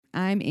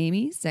I'm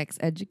Amy, sex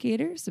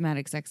educator,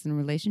 somatic sex and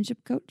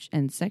relationship coach,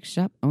 and sex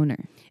shop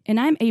owner. And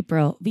I'm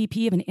April,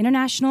 VP of an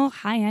international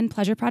high-end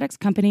pleasure products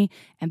company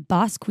and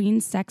boss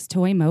queen sex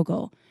toy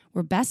mogul.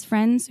 We're best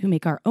friends who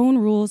make our own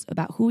rules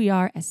about who we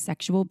are as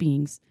sexual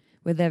beings.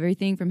 With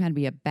everything from how to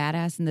be a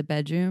badass in the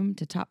bedroom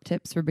to top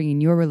tips for bringing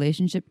your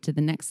relationship to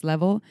the next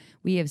level,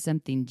 we have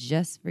something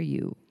just for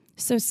you.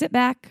 So sit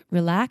back,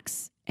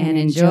 relax, and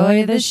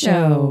enjoy the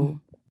show.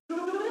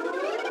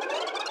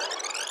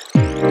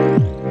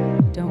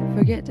 Don't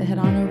forget to head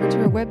on over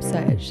to our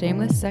website at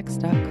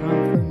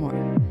shamelesssex.com for more.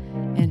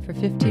 And for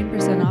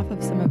 15% off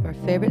of some of our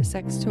favorite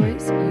sex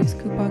toys, use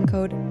coupon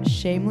code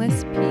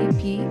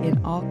SHAMELESSPP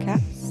in all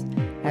caps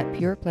at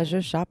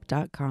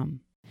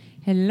purepleasureshop.com.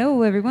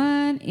 Hello,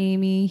 everyone.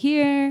 Amy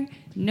here.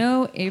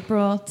 No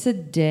April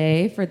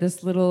today for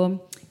this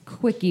little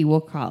quickie,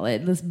 we'll call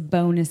it, this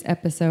bonus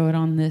episode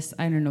on this.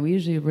 I don't know. We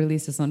usually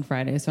release this on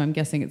Friday, so I'm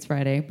guessing it's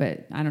Friday,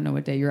 but I don't know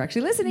what day you're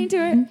actually listening to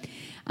it.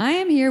 I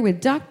am here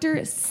with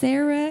Dr.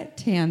 Sara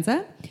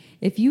Tanza.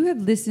 If you have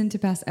listened to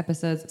past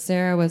episodes,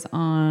 Sara was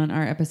on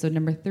our episode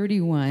number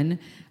 31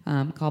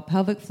 called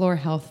Pelvic Floor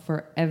Health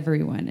for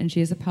Everyone, and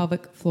she is a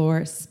pelvic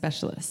floor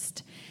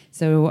specialist.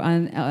 So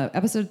on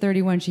episode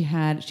 31, she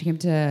came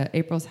to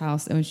April's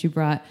house and she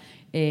brought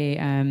a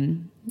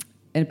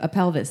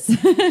pelvis,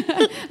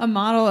 a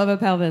model of a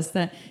pelvis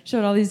that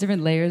showed all these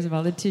different layers of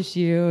all the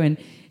tissue, and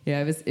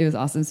yeah, it was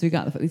awesome. So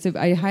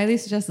I highly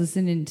suggest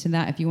listening to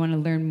that if you want to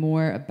learn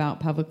more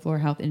about pelvic floor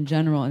health in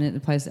general, and it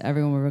applies to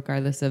everyone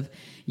regardless of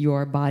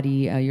your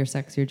body, your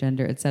sex, your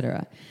gender,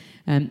 etc.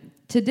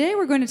 Today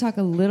we're going to talk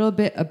a little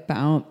bit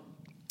about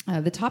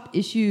the top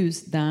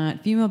issues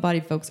that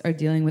female-bodied folks are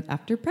dealing with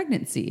after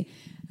pregnancy.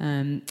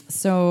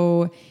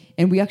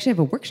 And we actually have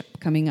a workshop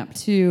coming up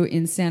too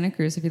in Santa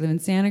Cruz. If you live in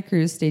Santa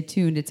Cruz, stay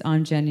tuned. It's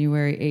on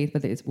January 8th,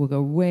 but we'll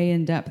go way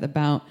in depth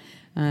about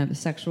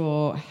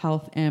sexual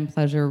health and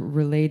pleasure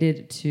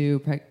related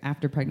to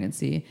after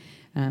pregnancy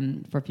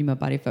for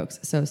female-bodied folks.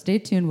 So stay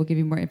tuned. We'll give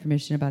you more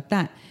information about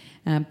that.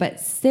 But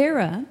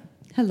Sara,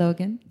 hello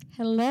again.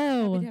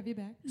 Hello. Happy to have you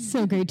back.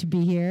 So great to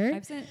be here.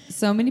 I've sent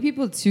so many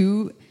people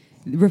to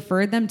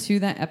refer them to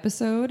that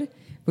episode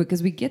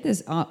because we get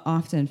this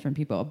often from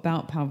people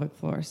about pelvic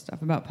floor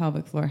stuff, about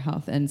pelvic floor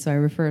health. And so I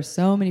refer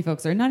so many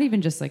folks, or not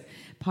even just like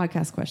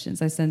podcast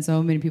questions. I send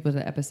so many people to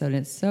the episode, and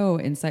it's so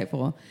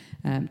insightful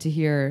to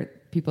hear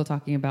people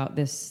talking about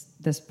this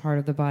part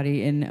of the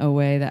body in a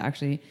way that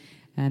actually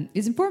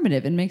is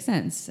informative and makes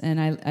sense. And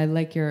I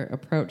like your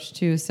approach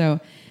too. So,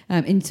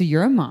 and so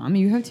you're a mom,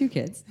 you have 2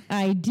 kids.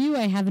 I do.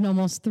 I have an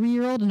almost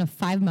 3-year-old and a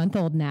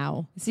 5-month-old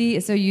now. See,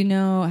 so you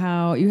know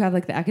how you have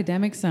like the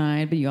academic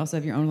side, but you also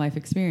have your own life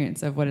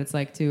experience of what it's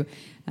like to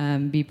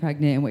be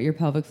pregnant and what your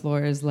pelvic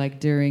floor is like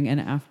during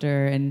and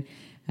after.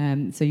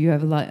 And so you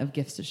have a lot of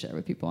gifts to share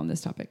with people on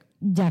this topic.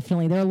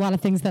 Definitely. There are a lot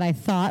of things that I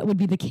thought would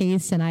be the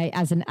case. And I,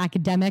 as an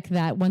academic,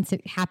 that once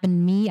it happened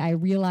to me, I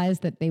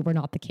realized that they were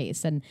not the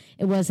case. And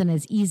it wasn't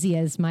as easy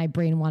as my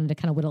brain wanted to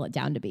kind of whittle it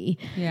down to be.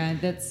 Yeah,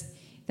 that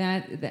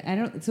I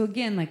don't. So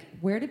again, like,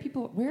 where are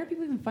people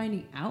even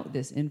finding out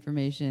this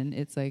information?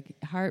 It's like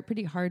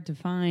pretty hard to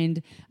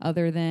find,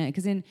 other than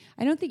because I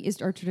don't think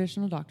our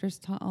traditional doctors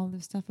taught all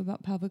this stuff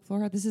about pelvic floor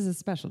health. This is a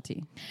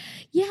specialty.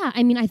 Yeah,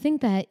 I mean, I think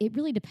that it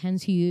really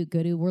depends who you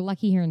go to. We're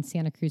lucky here in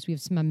Santa Cruz. We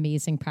have some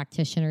amazing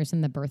practitioners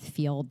in the birth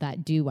field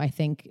that do a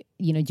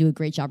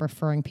great job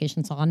referring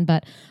patients on.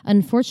 But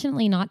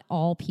unfortunately, not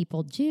all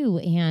people do.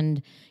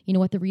 And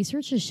what the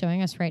research is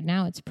showing us right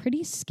now, it's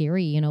pretty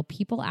scary.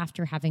 People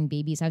after having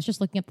babies. I was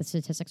just looking up the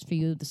statistics for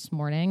you this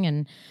morning,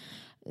 and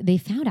they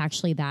found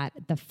actually that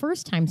the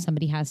first time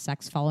somebody has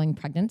sex following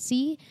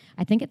pregnancy,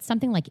 I think it's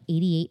something like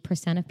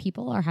 88% of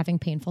people are having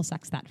painful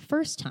sex that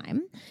first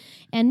time.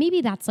 And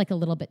maybe that's like a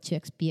little bit to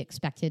be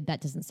expected. That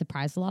doesn't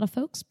surprise a lot of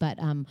folks. But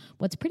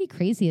what's pretty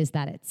crazy is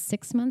that at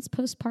 6 months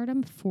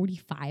postpartum,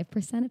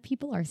 45% of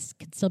people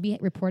could still be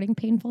reporting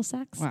painful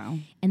sex. Wow.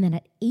 And then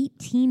at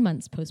 18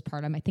 months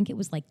postpartum, I think it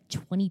was like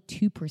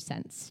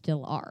 22%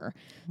 still are.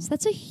 So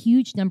that's a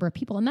huge number of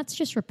people. And that's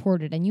just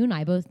reported. And you and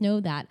I both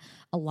know that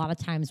a lot of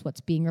times what's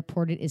being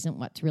reported isn't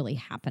what's really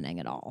happening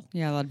at all.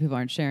 Yeah, a lot of people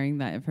aren't sharing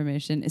that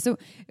information. So,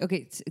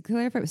 okay, to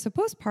clarify, so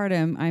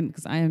postpartum,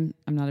 I'm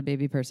not a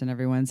baby person,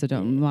 everyone, so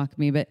don't mock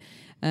me, but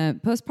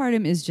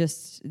postpartum is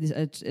just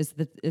is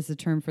the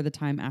term for the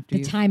time after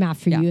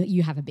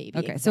you have a baby.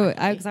 Okay, exactly.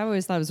 so because I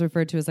always thought it was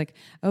referred to as like,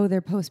 oh,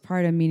 they're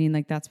postpartum, meaning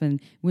like that's when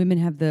women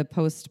have the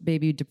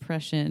post-baby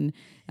depression,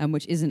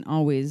 which isn't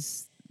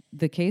always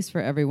the case for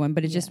everyone,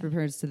 but it just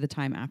refers to the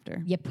time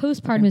after. Yeah,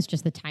 postpartum is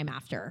just the time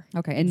after.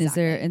 Okay, and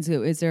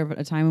exactly. is there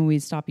a time when we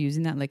stop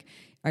using that? Like,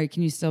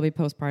 can you still be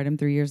postpartum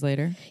 3 years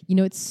later?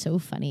 It's so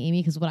funny,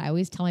 Amy, because what I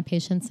always tell my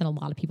patients and a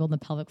lot of people in the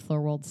pelvic floor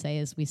world say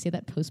is we say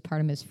that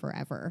postpartum is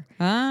forever,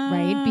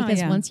 right?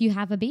 Because once you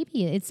have a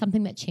baby, it's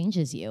something that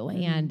changes you,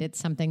 and it's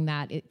something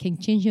that it can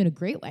change you in a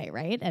great way,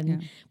 right?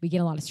 And we get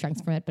a lot of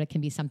strength from it, but it can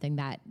be something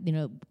that,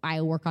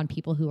 I work on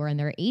people who are in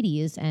their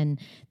 80s and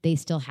they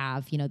still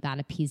have,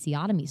 that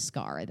episiotomy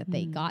scar that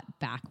they got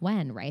back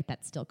when, right?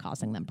 That's still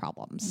causing them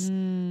problems.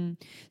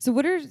 So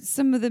what are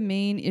some of the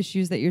main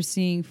issues that you're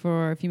seeing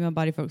for female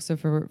body folks? So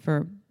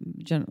for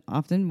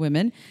often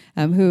women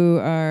who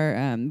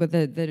are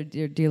that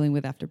are dealing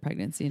with after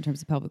pregnancy in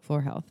terms of pelvic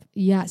floor health.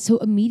 Yeah. So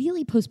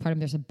immediately postpartum,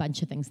 there's a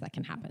bunch of things that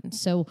can happen.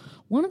 So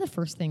one of the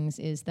first things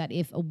is that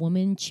if a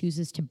woman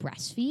chooses to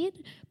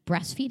breastfeed,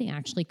 breastfeeding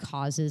actually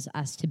causes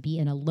us to be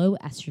in a low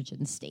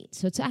estrogen state.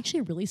 So it's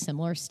actually a really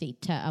similar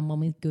state to when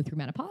we go through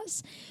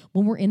menopause.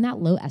 When we're in that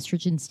low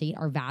estrogen state,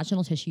 our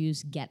vaginal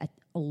tissues get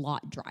a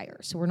lot drier.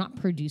 So we're not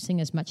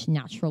producing as much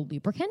natural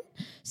lubricant.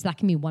 So that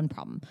can be one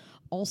problem.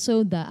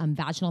 Also, the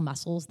vaginal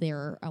muscles,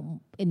 they're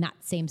in that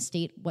same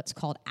state, what's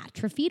called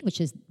atrophied, which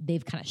is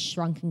they've kind of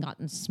shrunk and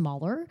gotten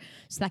smaller.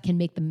 So that can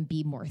make them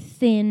be more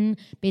thin,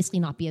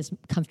 basically not be as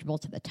comfortable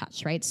to the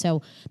touch, right?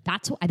 So I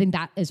think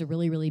that is a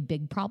really, really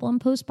big problem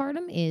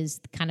postpartum, is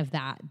kind of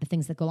the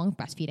things that go along with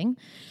breastfeeding.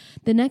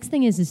 The next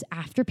thing is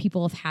after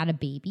people have had a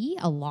baby,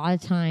 a lot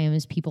of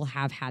times people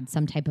have had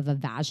some type of a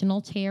vaginal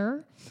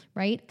tear,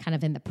 right? Kind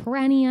of in the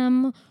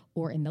perineum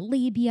or in the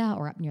labia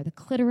or up near the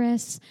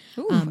clitoris.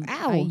 Ooh,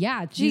 ow.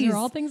 Yeah, these are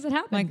all things that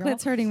happen. My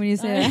clit's hurting when you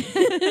say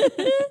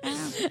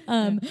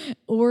that.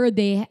 Or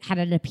they had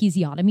an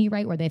episiotomy,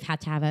 right, where they've had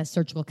to have a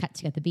surgical cut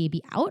to get the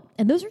baby out.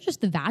 And those are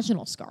just the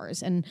vaginal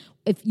scars. And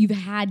if you've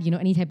had,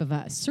 any type of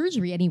a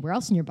surgery anywhere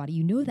else in your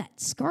body, that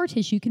scar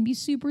tissue can be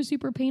super,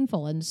 super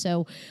painful. And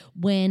so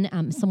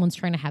when someone's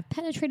trying to have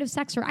penetrative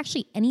sex, or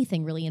actually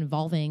anything really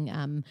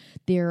involving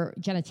their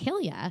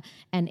genitalia,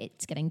 and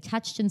it's getting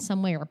touched in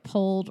some way or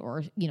pulled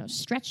or,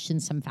 stretched in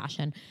some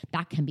fashion,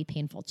 that can be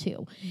painful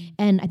too.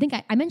 And I think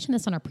I mentioned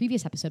this on our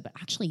previous episode, but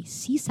actually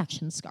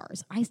C-section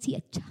scars. I see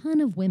a ton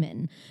of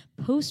women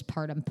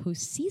postpartum,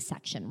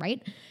 post-C-section,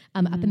 right?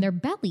 Up in their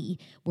belly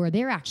where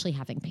they're actually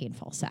having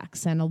painful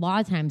sex. And a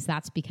lot of times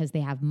that's because they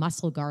have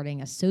muscle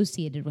guarding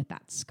associated with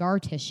that scar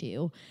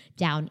tissue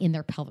down in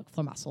their pelvic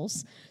floor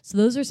muscles. So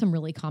those are some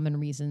really common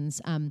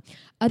reasons.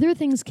 Other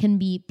things can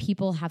be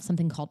people have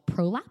something called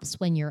prolapse,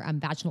 when your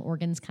vaginal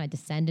organs kind of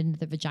descend into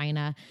the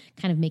vagina,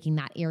 kind of making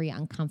that area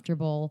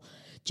uncomfortable.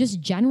 Just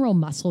general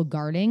muscle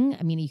guarding.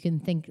 I mean, you can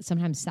think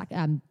sometimes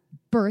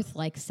birth,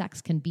 like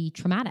sex, can be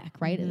traumatic,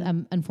 right?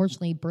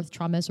 Unfortunately, birth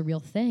trauma is a real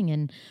thing.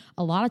 And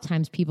a lot of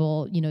times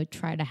people,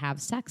 try to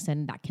have sex,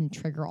 and that can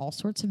trigger all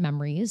sorts of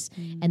memories,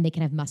 and they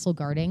can have muscle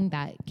guarding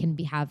that can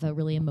have a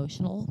really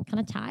emotional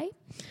kind of tie.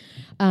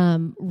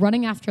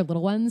 Running after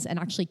little ones and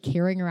actually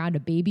carrying around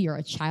a baby or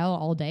a child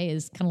all day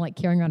is kind of like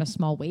carrying around a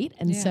small weight.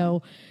 And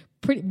so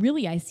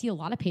really, I see a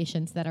lot of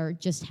patients that are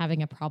just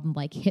having a problem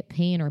like hip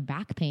pain or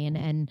back pain,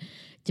 and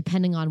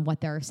depending on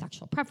what their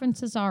sexual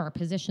preferences are or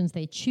positions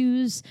they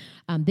choose,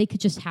 they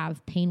could just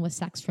have pain with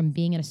sex from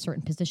being in a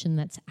certain position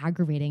that's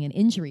aggravating an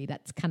injury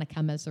that's kind of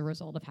come as a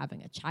result of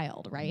having a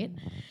child, right?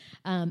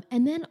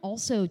 And then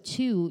also,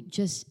 too,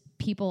 just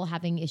people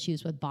having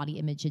issues with body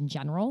image in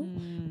general,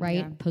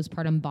 right? Yeah.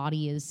 Postpartum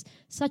body is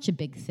such a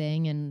big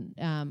thing,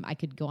 and I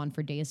could go on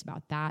for days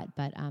about that,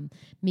 but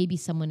maybe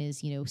someone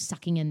is,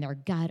 sucking in their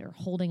gut or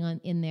holding on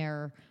in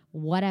their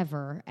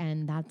whatever,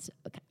 and that's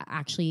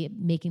actually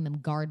making them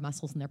guard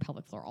muscles in their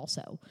pelvic floor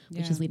also,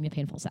 which is leading to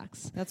painful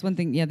sex. That's one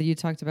thing, that you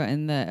talked about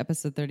in the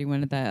episode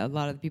 31, that a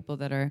lot of the people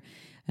that are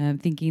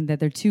thinking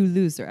that they're too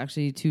loose are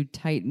actually too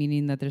tight,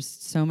 meaning that there's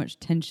so much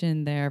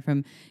tension there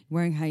from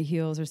wearing high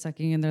heels or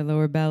sucking in their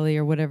lower belly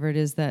or whatever it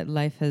is that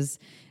life has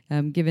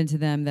given to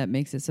them that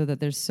makes it so that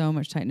there's so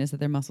much tightness that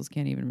their muscles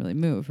can't even really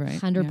move, right?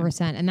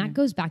 100%. And that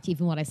goes back to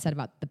even what I said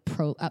about the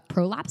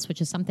prolapse,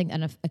 which is something,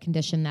 a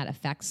condition that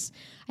affects,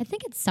 I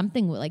think it's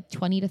something like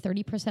 20 to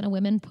 30% of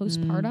women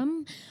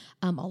postpartum.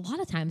 A lot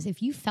of times,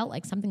 if you felt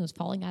like something was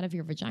falling out of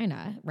your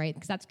vagina, right?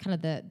 Because that's kind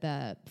of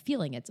the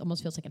feeling. It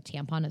almost feels like a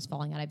tampon is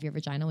falling out of your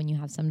vagina when you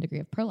have some degree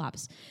of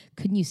prolapse.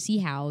 Couldn't you see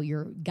how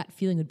your gut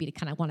feeling would be to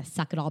kind of want to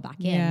suck it all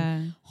back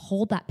in,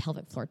 hold that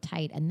pelvic floor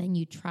tight, and then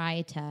you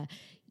try to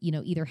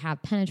either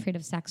have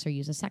penetrative sex or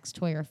use a sex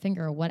toy or a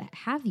finger or what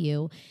have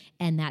you,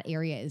 and that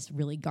area is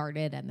really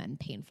guarded and then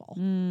painful.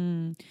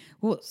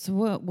 Well, so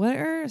what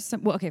are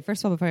some? Well, okay.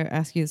 First of all, before I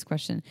ask you this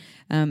question,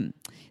 I want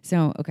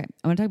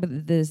to talk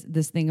about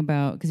this thing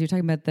about, because you're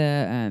talking about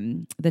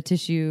the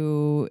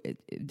tissue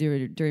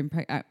during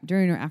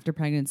or after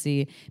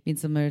pregnancy being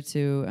similar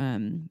to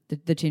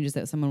the changes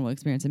that someone will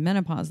experience in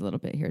menopause a little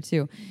bit here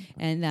too,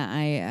 and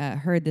I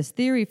heard this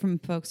theory from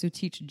folks who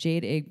teach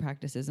jade egg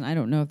practices, and I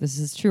don't know if this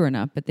is true or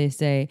not, but they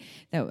say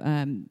that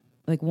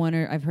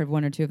I've heard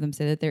one or two of them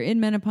say that they're in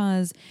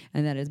menopause,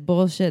 and that is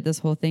bullshit. This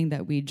whole thing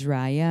that we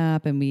dry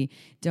up and we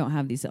don't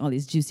have all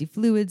these juicy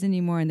fluids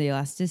anymore, and the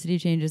elasticity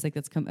changes, like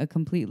that's a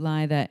complete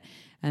lie. That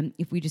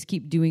if we just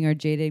keep doing our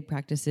jade egg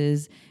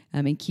practices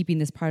and keeping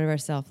this part of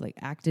ourself like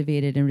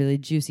activated and really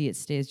juicy, it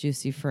stays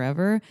juicy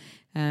forever,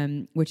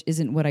 which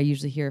isn't what I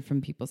usually hear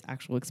from people's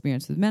actual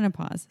experience with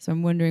menopause. So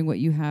I'm wondering what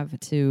you have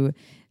to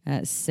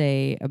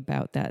say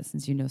about that,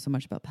 since you know so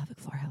much about pelvic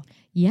floor health?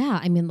 Yeah,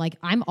 I mean, like,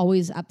 I'm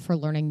always up for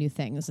learning new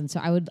things, and so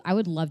I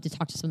would love to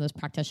talk to some of those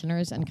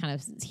practitioners and kind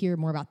of hear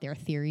more about their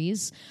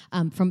theories.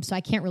 So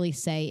I can't really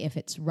say if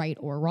it's right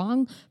or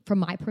wrong. From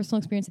my personal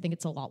experience, I think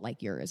it's a lot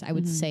like yours. I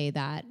would say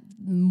that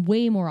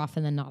way more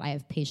often than not, I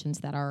have patients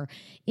that are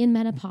in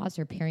menopause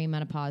or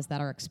perimenopause that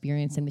are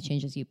experiencing the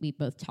changes we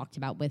both talked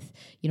about, with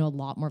a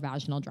lot more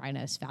vaginal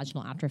dryness,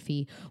 vaginal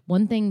atrophy.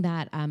 One thing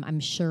that I'm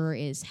sure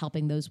is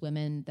helping those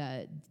women,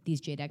 these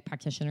JDEG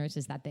practitioners,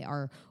 is that they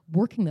are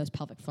working those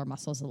pelvic floor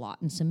muscles a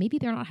lot. And so maybe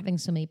they're not having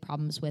so many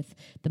problems with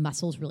the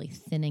muscles really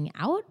thinning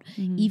out,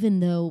 even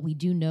though we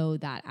do know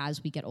that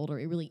as we get older,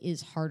 it really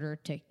is harder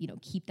to,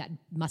 keep that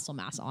muscle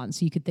mass on.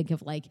 So you could think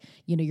of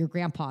your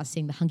grandpa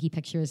seeing the hunky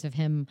pictures of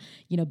him,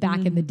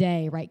 back in the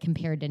day, right,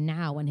 compared to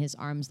now when his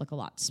arms look a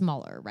lot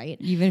smaller, right?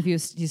 Even if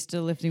he's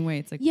still lifting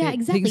weights.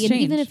 Exactly. And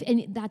even if,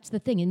 and that's the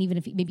thing, and even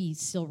if maybe he's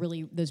still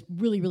those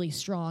really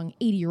strong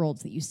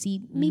 80-year-olds that you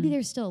see, maybe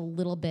they're still a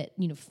little bit,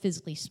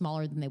 physically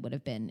smaller than they would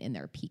have been in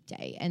their peak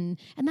day. And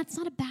that's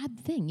not a bad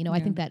thing. I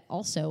think that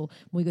also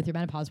when we go through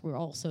menopause, we're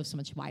also so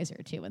much wiser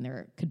too. And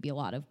there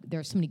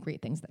are so many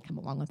great things that come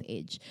along with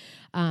age.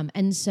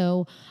 And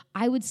so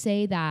I would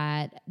say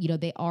that,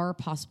 they are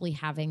possibly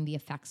having the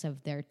effects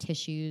of their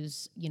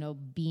tissues,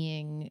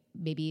 being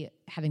maybe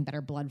having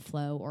better blood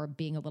flow or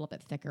being a little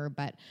bit thicker.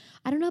 But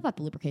I don't know about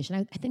the lubrication.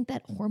 I think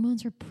that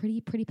hormones are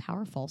pretty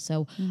powerful.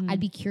 So I'd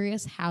be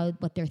curious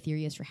what their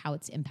theory is for how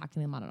it's impacting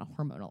them on a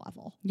hormonal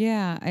level.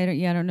 Yeah, I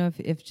don't know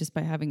if just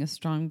by having a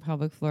strong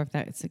pelvic floor, if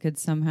that could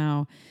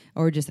somehow,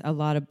 or just a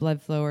lot of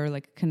blood flow or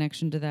like a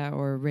connection to that,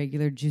 or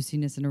regular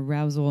juiciness and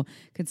arousal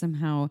could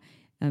somehow,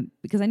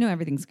 because I know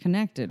everything's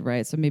connected,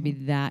 right? So maybe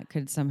that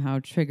could somehow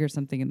trigger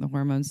something in the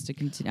hormones to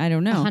continue. I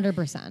don't know,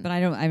 100%. But I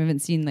haven't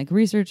seen like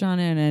research on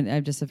it, and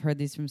I just have heard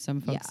these from some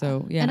folks. Yeah.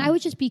 So yeah, and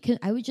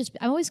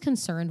I'm always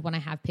concerned when I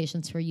have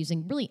patients who are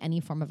using really any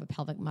form of a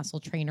pelvic muscle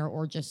trainer,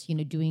 or just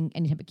doing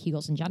any type of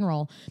Kegels in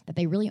general, that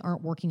they really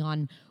aren't working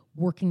on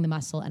working the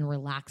muscle and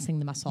relaxing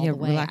the muscle all the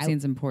way. Relaxing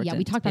is important. Yeah,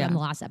 we talked about that in the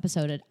last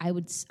episode. I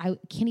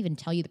can't even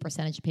tell you the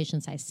percentage of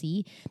patients I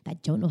see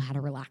that don't know how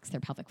to relax their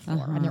pelvic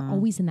floor, and they're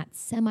always in that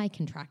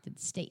semi-contracted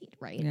state,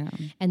 right? Yeah.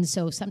 And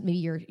so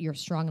maybe you're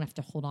strong enough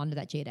to hold on to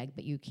that jade egg,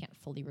 but you can't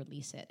fully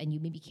release it, and you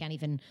maybe can't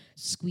even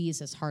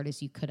squeeze as hard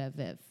as you could have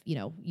if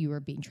you were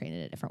being trained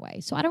in a different way.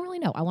 So I don't really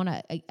know. I want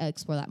to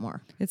explore that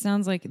more. It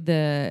sounds like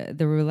the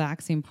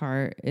relaxing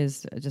part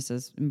is just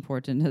as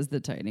important as the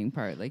tightening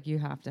part. Like you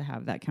have to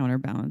have that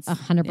counterbalance.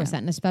 100%.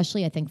 And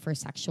especially I think for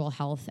sexual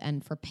health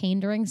and for pain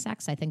during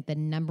sex, I think the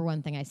number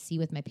one thing I see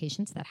with my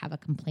patients that have a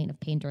complaint of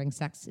pain during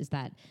sex is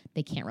that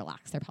they can't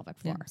relax their pelvic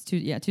floor.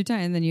 Yeah, it's too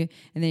tight, and then you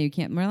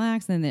can't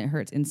relax, and then it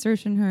hurts.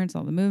 Insertion hurts,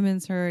 all the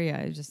movements hurt.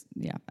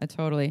 I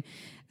totally.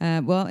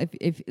 Well,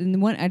 if in the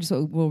one,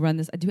 we'll run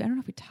this. I don't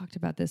know if we talked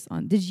about this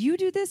on. Did you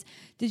do this?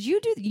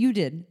 You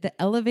did the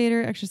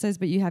elevator exercise,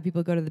 but you have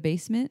people go to the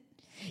basement?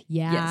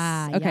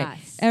 Yeah. Yes. Okay.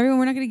 Yes. Everyone,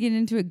 we're not going to get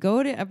into it.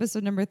 Go to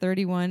episode number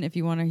 31 if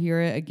you want to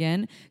hear it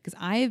again, because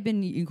I have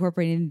been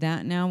incorporating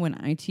that now when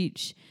I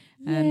teach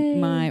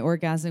my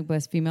Orgasmic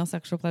Bliss Female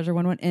Sexual Pleasure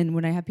 101. And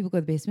when I have people go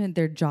to the basement,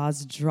 their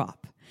jaws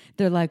drop.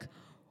 They're like,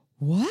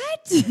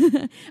 what? I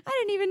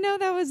didn't even know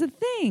that was a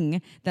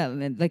thing.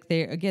 That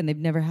they've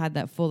never had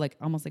that full, like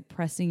almost like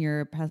pressing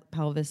your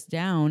pelvis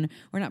down,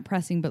 or not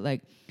pressing, but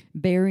like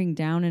bearing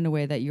down in a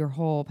way that your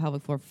whole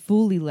pelvic floor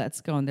fully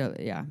lets go.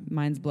 And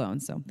mind's blown.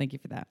 So thank you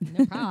for that.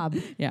 No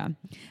problem. Yeah.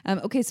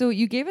 Okay. So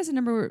you gave us a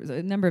number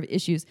of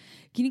issues.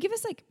 Can you give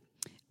us like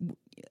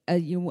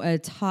a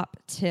top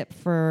tip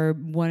for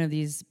one of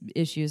these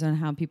issues on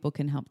how people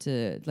can help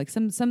to, like,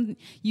 some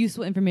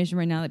useful information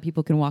right now that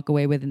people can walk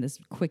away with in this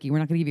quickie? We're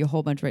not going to give you a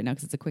whole bunch right now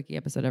because it's a quickie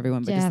episode,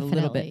 everyone, but Definitely. Just a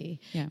little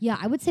bit. Yeah,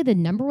 I would say the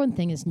number one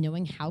thing is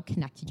knowing how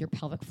connected your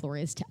pelvic floor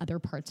is to other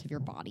parts of your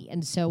body.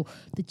 And so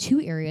the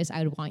two areas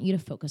I would want you to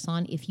focus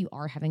on if you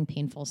are having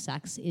painful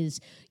sex is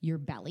your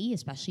belly,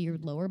 especially your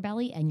lower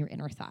belly, and your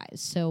inner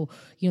thighs. So,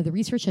 the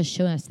research has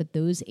shown us that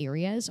those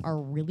areas are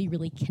really,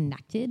 really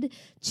connected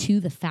to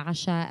the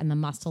fascia and the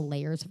muscle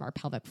layers of our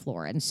pelvic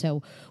floor. And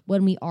so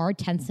when we are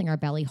tensing our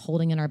belly,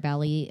 holding in our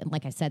belly, and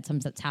like I said,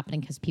 sometimes that's happening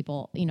because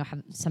people,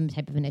 have some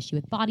type of an issue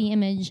with body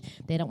image.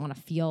 They don't want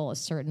to feel a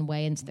certain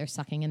way, and so they're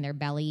sucking in their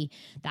belly.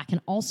 That can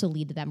also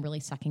lead to them really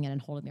sucking in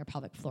and holding their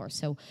pelvic floor.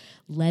 So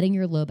letting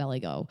your low belly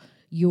go.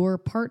 Your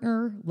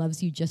partner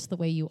loves you just the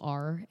way you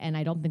are, and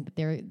I don't think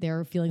that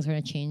their feelings are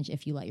going to change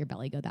if you let your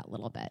belly go that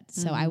little bit.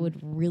 So I would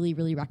really,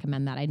 really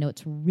recommend that. I know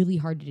it's really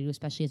hard to do,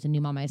 especially as a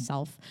new mom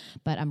myself,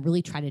 but I'm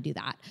really trying to do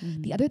that.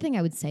 The other thing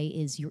I would say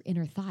is your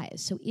inner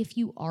thighs. So if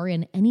you are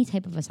in any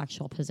type of a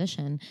sexual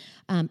position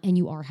and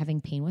you are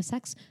having pain with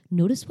sex,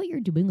 notice what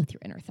you're doing with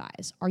your inner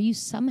thighs. Are you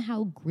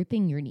somehow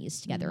gripping your knees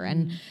together?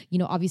 And,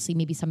 obviously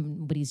maybe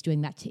somebody's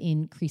doing that to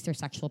increase their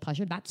sexual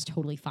pleasure. That's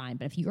totally fine.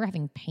 But if you're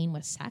having pain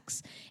with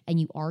sex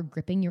and you are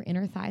gripping your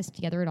inner thighs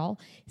together at all,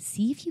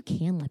 see if you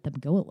can let them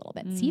go a little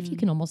bit. See if you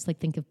can almost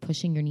think of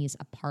pushing your knees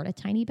apart a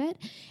tiny bit,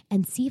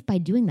 and see if by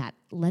doing that,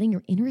 letting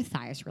your inner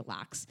thighs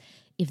relax,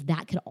 if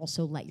that could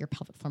also let your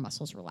pelvic floor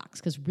muscles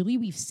relax. Because really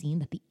we've seen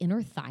that the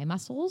inner thigh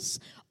muscles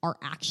are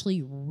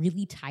actually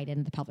really tied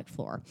into the pelvic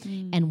floor.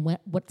 And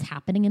what's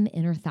happening in the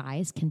inner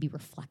thighs can be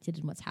reflected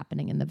in what's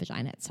happening in the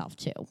vagina itself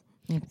too.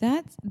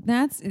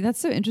 That's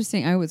so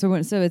interesting.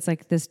 So it's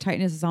like this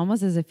tightness is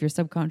almost as if you're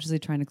subconsciously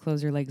trying to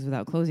close your legs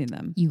without closing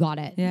them. You got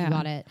it. Yeah. You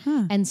got it.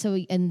 Huh.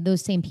 And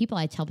those same people,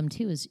 I tell them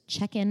too, is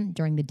check in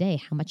during the day.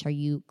 How much are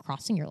you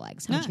crossing your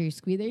legs? How much are you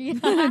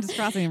squeezing? I'm just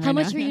crossing them right How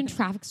much now. are you in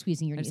traffic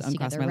squeezing your knees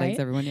Uncross together? my right? legs,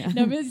 everyone. Yeah.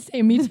 No,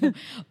 me too.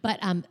 But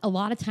a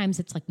lot of times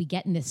it's like we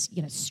get in this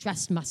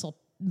stressed muscle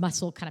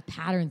kind of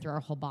pattern through our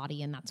whole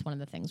body, and that's one of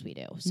the things we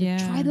do. So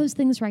try those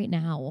things right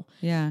now.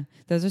 Yeah,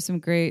 those are some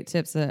great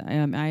tips.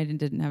 I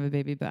didn't have a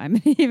baby, but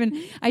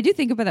I do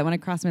think about that when I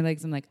cross my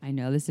legs. I'm like, I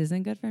know this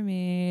isn't good for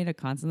me to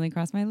constantly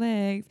cross my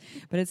legs,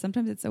 but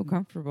sometimes it's so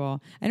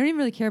comfortable. I don't even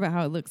really care about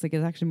how it looks. Like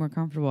it's actually more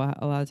comfortable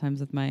a lot of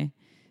times with my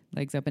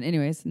legs open.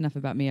 Anyways, enough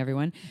about me,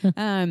 everyone. So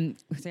I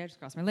just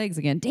crossed my legs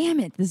again. Damn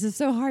it. This is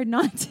so hard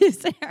not to,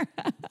 Sarah.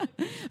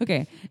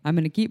 Okay. I'm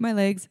going to keep my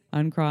legs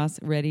uncrossed,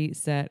 ready,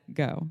 set,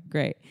 go.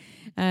 Great.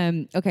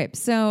 Okay.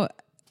 So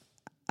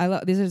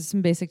these are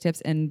some basic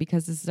tips. And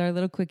because this is our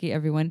little quickie,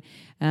 everyone,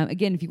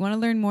 again, if you want to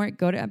learn more,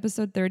 go to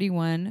episode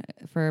 31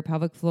 for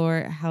pelvic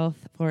floor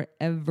health for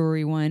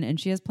everyone. And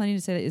she has plenty to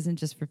say that isn't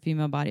just for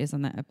female bodies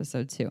on that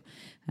episode too.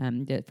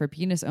 For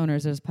penis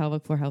owners, there's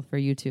pelvic floor health for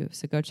you too.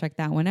 So go check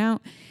that one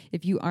out.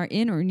 If you are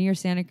in or near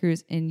Santa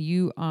Cruz and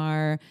you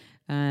are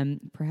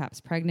perhaps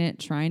pregnant,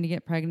 trying to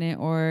get pregnant,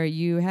 or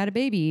you had a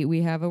baby,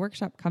 we have a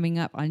workshop coming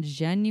up on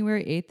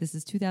January 8th. This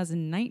is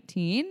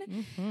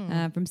 2019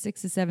 from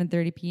 6 to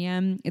 7:30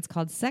 p.m. It's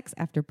called Sex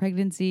After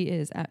Pregnancy. It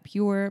is at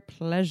Pure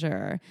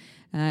Pleasure,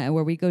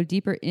 where we go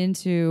deeper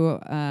into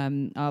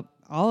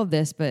all of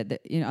this, but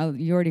you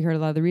already heard a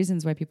lot of the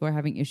reasons why people are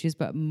having issues,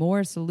 but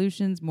more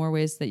solutions, more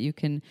ways that you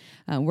can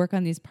work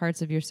on these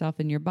parts of yourself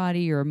and your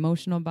body, your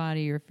emotional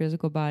body, your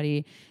physical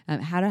body,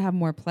 how to have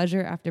more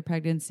pleasure after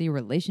pregnancy,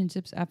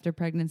 relationships after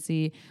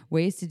pregnancy,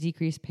 ways to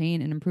decrease pain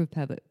and improve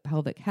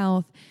pelvic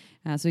health.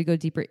 So we go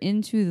deeper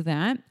into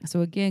that.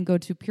 So again, go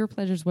to Pure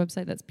Pleasure's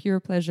website. That's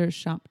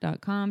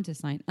purepleasureshop.com to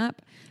sign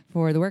up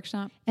for the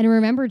workshop. And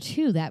remember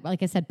too that,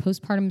 like I said,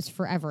 postpartum is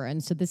forever.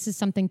 And so this is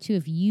something too,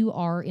 if you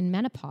are in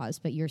menopause,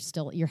 but you're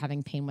you're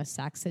having pain with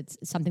sex, it's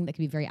something that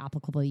can be very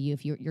applicable to you.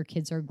 If your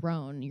kids are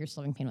grown, you're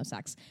still having pain with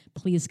sex,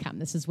 please come.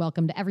 This is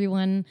welcome to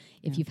everyone.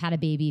 If you've had a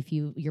baby, if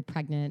you're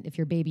pregnant, if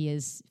your baby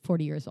is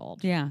 40 years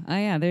old. Yeah. Oh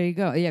yeah, there you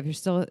go. Yeah. If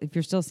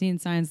you're still seeing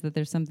signs that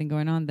there's something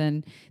going on,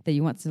 then that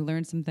you want to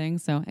learn some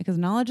things. So, because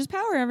knowledge is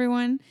power,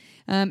 everyone.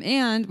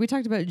 And we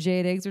talked about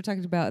jade eggs. We're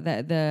talking about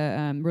that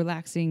the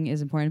relaxing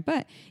is important.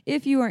 But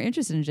if you are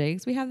interested in jade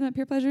eggs, we have them at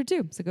Pure Pleasure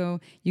too.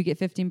 So you get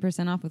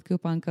 15% off with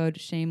coupon code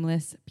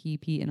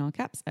SHAMELESSPP in all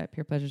caps at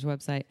Pure Pleasure's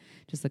website.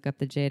 Just look up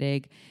the jade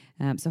egg.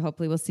 So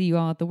hopefully we'll see you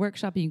all at the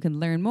workshop and you can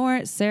learn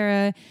more.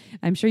 Sarah,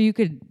 I'm sure you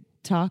could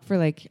talk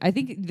for I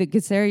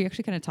think Sarah, you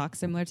actually kind of talk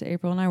similar to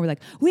April and I. We're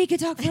like, we could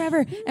talk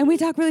forever and we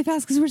talk really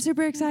fast because we're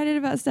super excited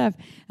about stuff.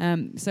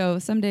 So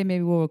someday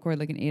maybe we'll record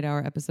an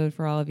 8-hour episode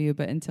for all of you.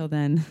 But until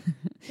then,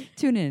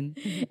 tune in.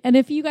 And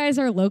if you guys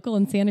are local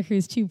in Santa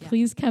Cruz too,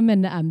 please come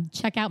and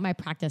check out my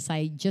practice.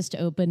 I just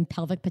opened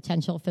Pelvic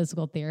Potential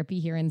Physical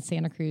Therapy here in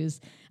Santa Cruz,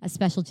 a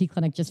specialty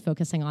clinic just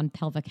focusing on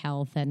pelvic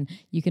health. And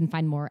you can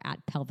find more at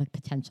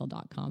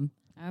pelvicpotential.com.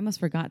 I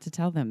almost forgot to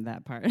tell them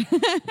that part.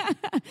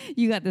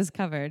 You got this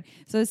covered.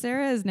 So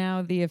Sarah is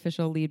now the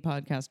official lead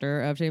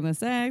podcaster of Shameless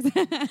Sex.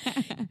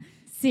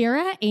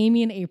 Sarah,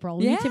 Amy, and April.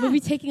 We'll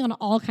be taking on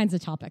all kinds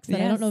of topics that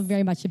I don't know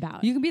very much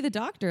about. You can be the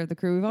doctor of the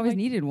crew. We've always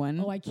needed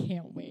one. Oh, I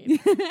can't wait.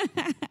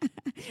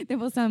 They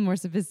will sound more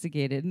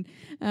sophisticated.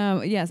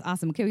 Yes,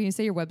 awesome. Okay, can you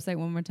say your website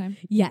one more time?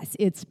 Yes,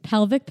 it's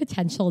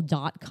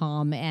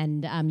pelvicpotential.com.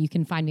 And you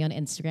can find me on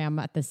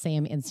Instagram at the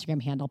same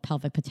Instagram handle,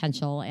 Pelvic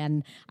Potential.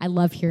 And I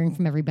love hearing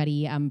from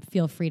everybody.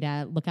 Feel free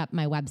to look up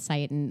my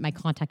website, and my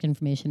contact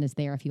information is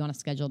there if you want to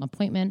schedule an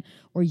appointment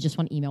or you just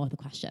want to email with a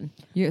question.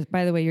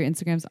 By the way, your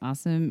Instagram's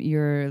awesome.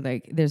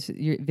 There's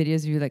your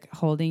videos of you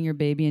holding your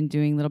baby and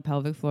doing little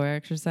pelvic floor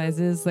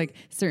exercises, like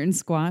certain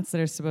squats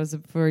that are supposed to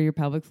for your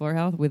pelvic floor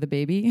health with a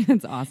baby.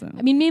 It's awesome.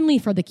 I mean, mainly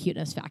for the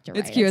cuteness factor, right?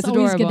 It's cute. It's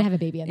always adorable. good to have a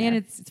baby in there. And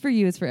it's for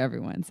you. It's for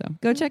everyone. So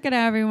go check it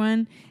out,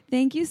 everyone.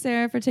 Thank you,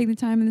 Sarah, for taking the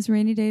time in this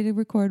rainy day to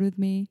record with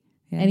me.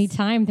 Yes.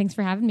 Anytime. Thanks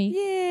for having me.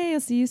 Yay.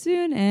 I'll see you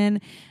soon. And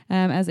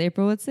as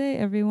April would say,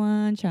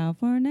 everyone, ciao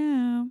for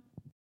now.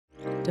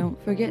 Don't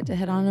forget to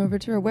head on over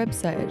to our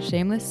website at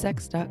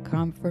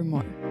shamelesssex.com for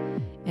more.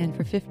 And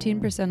for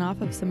 15%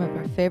 off of some of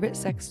our favorite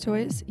sex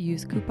toys,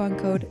 use coupon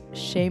code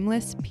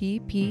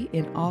SHAMELESSPP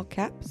in all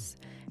caps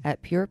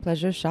at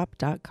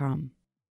purepleasureshop.com.